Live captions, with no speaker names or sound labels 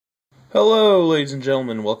Hello, ladies and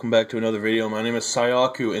gentlemen, welcome back to another video. My name is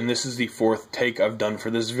Sayaku, and this is the fourth take I've done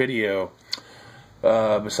for this video.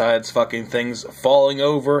 Besides fucking things falling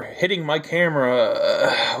over, hitting my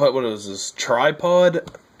camera, what is this,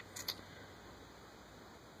 tripod?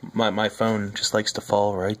 My phone just likes to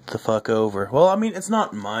fall right the fuck over. Well, I mean, it's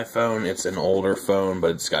not my phone, it's an older phone,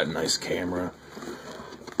 but it's got a nice camera.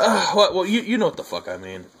 Well, you know what the fuck I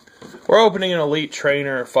mean. We're opening an Elite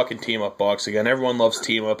Trainer fucking team-up box again. Everyone loves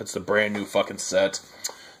team-up. It's the brand new fucking set.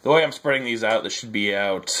 The way I'm spreading these out, this should be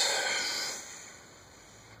out...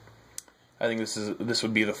 I think this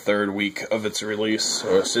would be the third week of its release,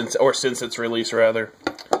 or since its release, rather.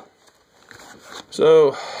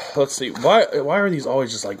 So, let's see. Why are these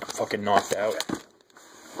always just, like, fucking knocked out?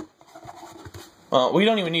 We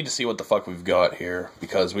don't even need to see what the fuck we've got here,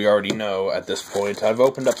 because we already know at this point. I've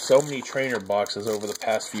opened up so many trainer boxes over the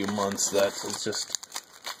past few months that it's just...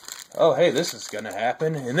 Oh, hey, this is gonna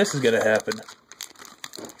happen, and this is gonna happen.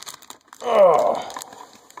 Oh.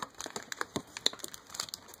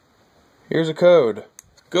 Here's a code.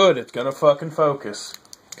 Good, it's gonna fucking focus.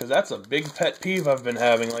 Because that's a big pet peeve I've been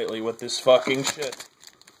having lately with this fucking shit.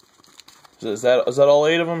 Is that all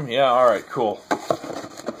 8 of them? Yeah, alright, cool.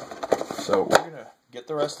 So, we're gonna get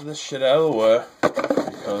the rest of this shit out of the way,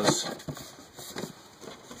 because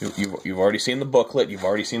you've already seen the booklet, you've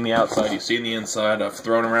already seen the outside, you've seen the inside, I've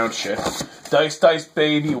thrown around shit. Dice,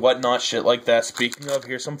 baby, whatnot, shit like that. Speaking of,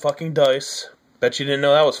 here's some fucking dice. Bet you didn't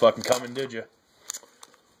know that was fucking coming, did you?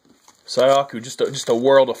 Sayaku, just a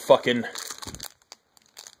world of fucking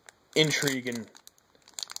intrigue and...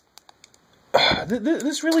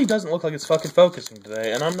 This really doesn't look like it's fucking focusing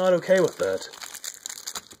today, and I'm not okay with that.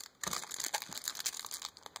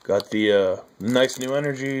 Got the nice new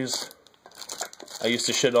energies. I used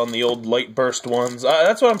to shit on the old light burst ones.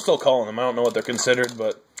 That's what I'm still calling them. I don't know what they're considered,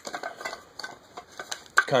 but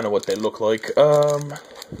kind of what they look like.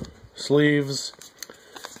 Sleeves.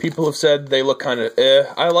 People have said they look kind of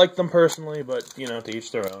I like them personally, but, you know, to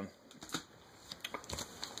each their own.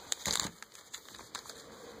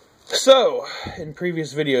 So, in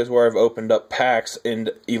previous videos where I've opened up packs and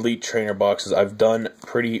Elite Trainer boxes, I've done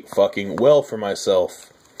pretty fucking well for myself.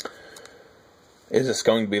 Is this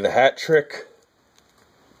going to be the hat trick?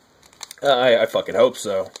 I fucking hope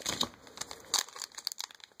so.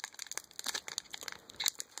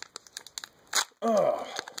 Oh.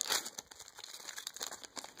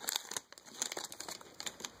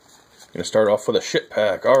 Gonna start off with a shit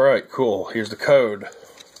pack. Alright, cool. Here's the code.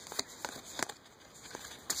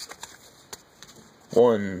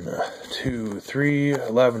 1, 2, 3,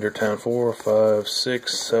 Lavender Town, 4, 5,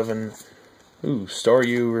 6, 7. Ooh, Star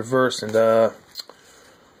U, reverse, and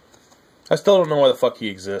I still don't know why the fuck he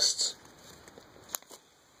exists.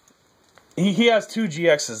 He has 2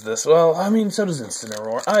 GXs this. Well, I mean, so does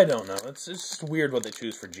Incineroar. I don't know. It's just weird what they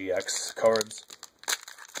choose for GX cards.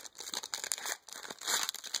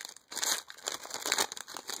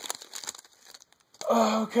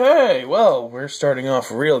 Okay, well, we're starting off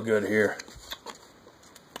real good here.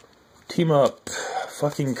 Team up.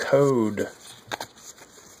 Fucking code.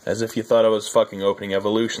 As if you thought I was fucking opening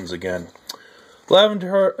evolutions again.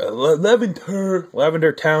 Lavender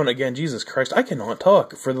Town again. Jesus Christ, I cannot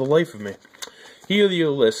talk for the life of me.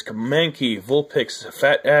 Heliolisk, Mankey, Vulpix,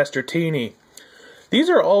 Fat Ass Dratini. These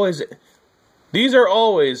are always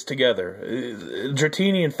together.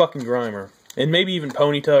 Dratini and fucking Grimer. And maybe even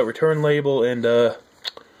Ponyta, Return Label, and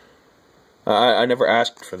I never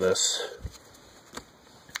asked for this.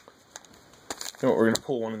 You know what, we're gonna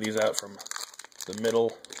pull one of these out from the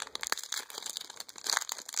middle.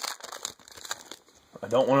 I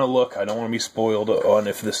don't want to look. I don't want to be spoiled on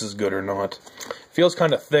if this is good or not. Feels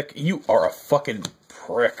kind of thick. You are a fucking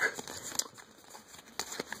prick.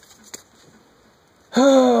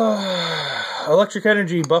 Electric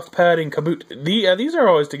Energy, Buff Padding, Kaboot. These are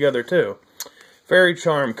always together too. Fairy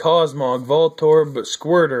Charm, Cosmog, Voltorb,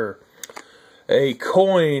 Squirter. A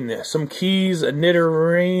coin, some keys, a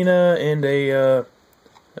Nidorina, and a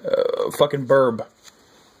fucking Burb.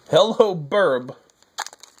 Hello, Burb.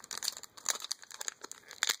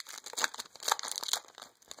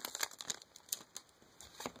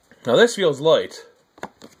 Now this feels light.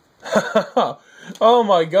 Oh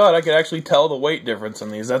my god, I can actually tell the weight difference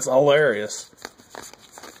in these. That's hilarious.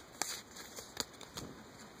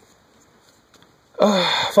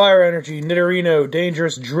 Fire Energy, Nidorino,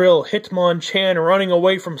 Dangerous Drill, Hitmonchan running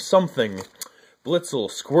away from something. Blitzel,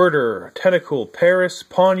 Squirter, Tentacle, Paris,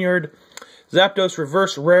 Poniard, Zapdos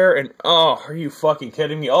Reverse Rare, and... Oh, are you fucking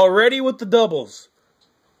kidding me? Already with the doubles?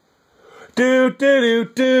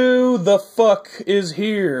 The fuck is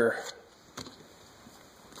here?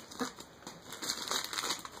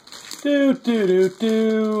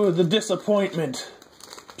 The disappointment.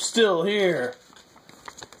 Still here.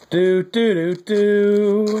 Go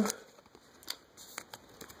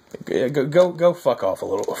fuck off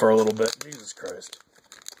for a little bit. Jesus Christ.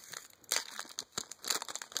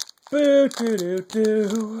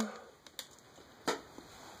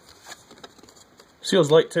 Feels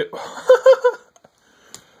light too.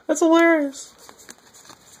 That's hilarious.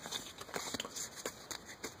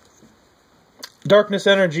 Darkness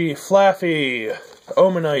Energy, Flaffy,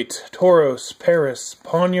 Omanite, Tauros, Paris,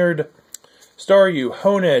 Poniard, Staryu,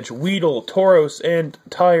 Honedge, Weedle, Tauros, and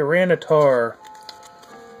Tyranitar.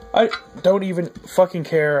 I don't even fucking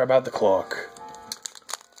care about the clock.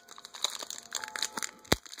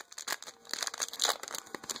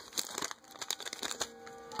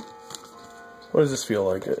 What does this feel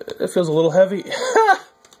like? It feels a little heavy.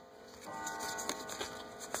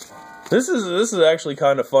 This is actually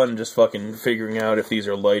kind of fun, just fucking figuring out if these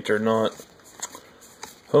are light or not.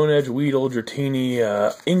 Honedge, Weedle, Dratini,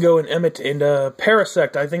 Ingo and Emmett, and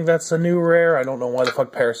Parasect. I think that's a new rare. I don't know why the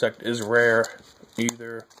fuck Parasect is rare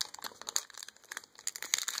either.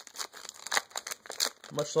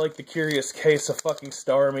 Much like the curious case of fucking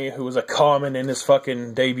Starmie, who was a common in his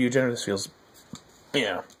fucking debut gen. This feels,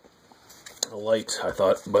 yeah, light, I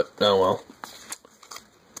thought, but oh well.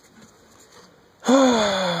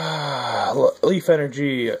 Leaf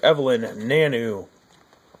Energy, Evelyn, Nanu,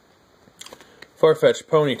 Farfetch,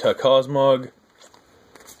 Ponyta, Cosmog,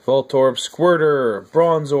 Voltorb, Squirter,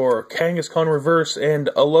 Bronzor, Kangaskhan Reverse, and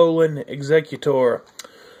Alolan Executor.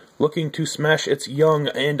 Looking to smash its young,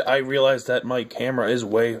 and I realize that my camera is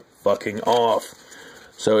way fucking off.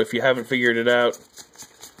 So if you haven't figured it out,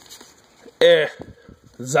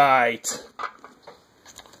 Zite.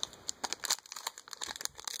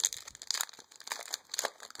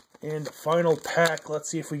 And final pack, let's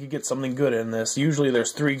see if we can get something good in this. Usually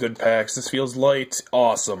there's 3 good packs. This feels light.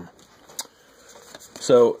 Awesome.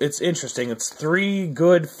 So, it's interesting. It's 3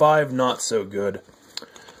 good, 5 not so good.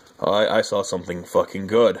 I saw something fucking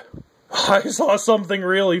good. I saw something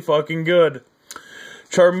really fucking good.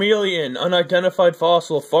 Charmeleon, Unidentified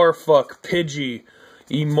Fossil, Farfuck, Pidgey,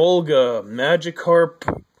 Emolga,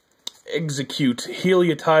 Magikarp, Execute,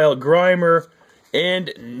 Heliotile, Grimer, and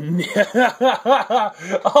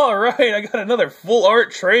alright, I got another full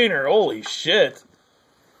art trainer. Holy shit.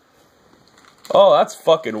 Oh, that's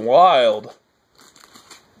fucking wild.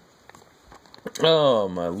 Oh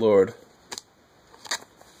my lord.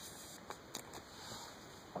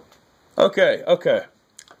 Okay.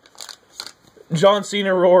 John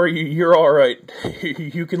Cena Rory, you're alright.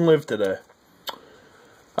 You can live today.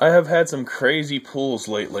 I have had some crazy pulls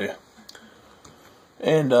lately.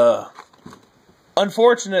 And,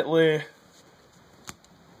 unfortunately,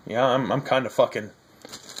 yeah, I'm kind of fucking,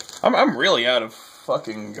 I'm really out of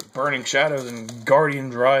fucking Burning Shadows and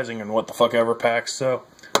Guardians Rising and what the fuck ever packs, so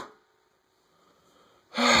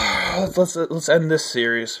let's end this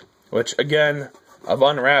series, which, again, I've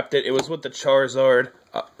unwrapped it. It was with the Charizard.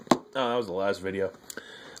 Oh, that was the last video.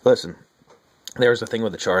 Listen, there was the thing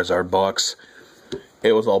with the Charizard box.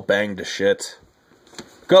 It was all banged to shit.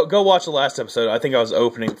 Go watch the last episode. I think I was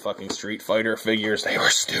opening fucking Street Fighter figures. They were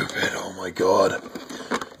stupid. Oh my god.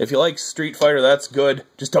 If you like Street Fighter, that's good.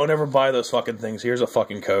 Just don't ever buy those fucking things. Here's a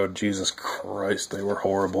fucking code. Jesus Christ, they were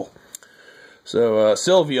horrible. So,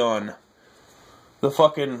 Sylveon. The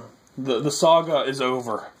fucking, the saga is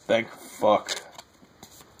over. Thank fuck.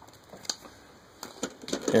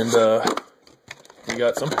 And, we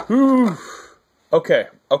got some. Whew. Okay.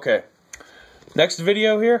 Next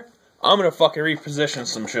video here, I'm gonna fucking reposition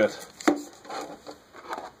some shit.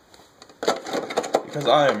 Because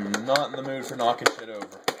I'm not in the mood for knocking shit over.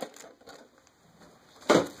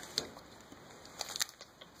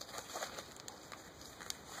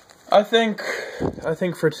 I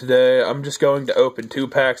think for today, I'm just going to open 2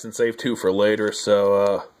 packs and save 2 for later,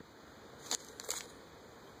 so,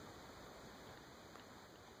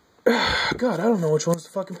 God, I don't know which ones to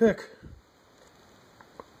fucking pick.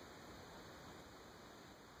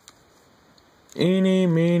 Eeny,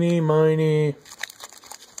 meeny, miny.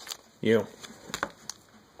 You.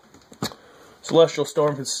 Celestial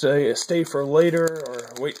Storm can stay for later, or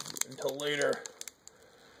wait until later.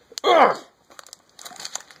 Ugh!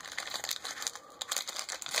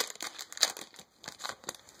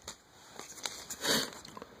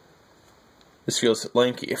 This feels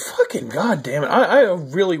lanky. Fucking goddamn it. I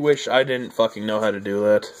really wish I didn't fucking know how to do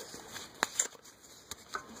that.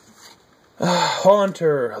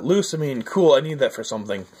 Haunter, Lusamine, cool, I need that for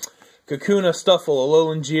something. Kakuna, Stuffle,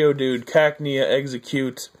 Alolan Geodude, Cacnea,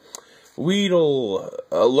 Execute, Weedle,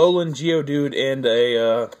 Alolan Geodude, and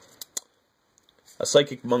A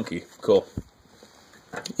psychic monkey. Cool.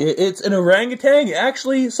 It's an orangutan,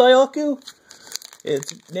 actually, Sayaku.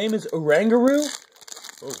 Its name is Orangaroo.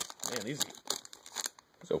 Oh, man, easy.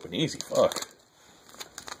 It's open easy, fuck.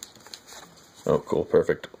 Oh, cool,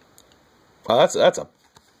 perfect. Wow, that's a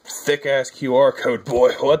thick-ass QR code,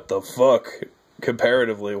 boy. What the fuck?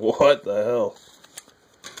 Comparatively, what the hell?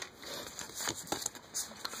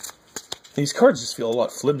 These cards just feel a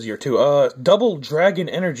lot flimsier, too. Double Dragon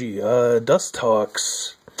Energy,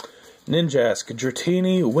 Dustox, Ninjask,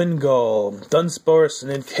 Dratini, Wingull, Dunsparce,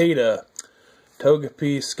 Nincada,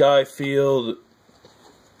 Togepi, Skyfield,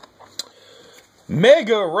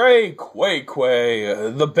 Mega Ray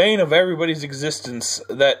Quay, the bane of everybody's existence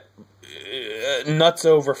that nuts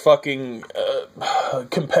over fucking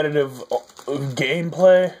competitive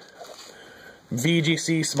gameplay,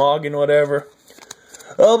 VGC, Smog, and whatever.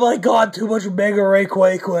 Oh my god, too much Mega Ray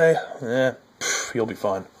Quay. Yeah, you'll be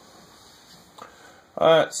fine.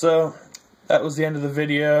 Alright, so that was the end of the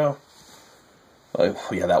video.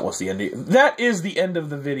 Yeah, that was the end. That is the end of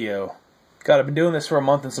the video. God, I've been doing this for a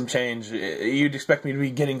month and some change. You'd expect me to be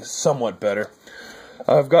getting somewhat better.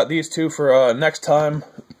 I've got these two for next time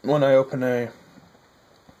when I open a...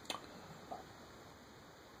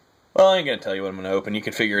 Well, I ain't gonna tell you what I'm gonna open. You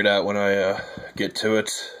can figure it out when I get to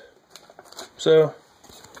it. So,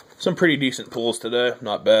 some pretty decent pulls today.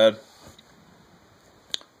 Not bad.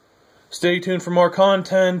 Stay tuned for more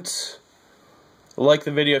content. Like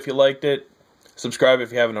the video if you liked it. Subscribe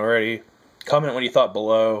if you haven't already. Comment what you thought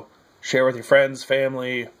below. Share with your friends,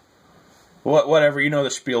 family, whatever. You know the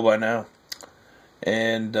spiel by now.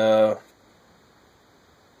 And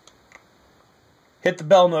hit the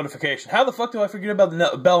bell notification. How the fuck do I forget about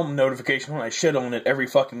the bell notification when I shit on it every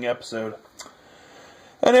fucking episode?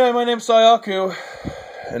 Anyway, my name's Sayaku,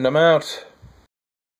 and I'm out.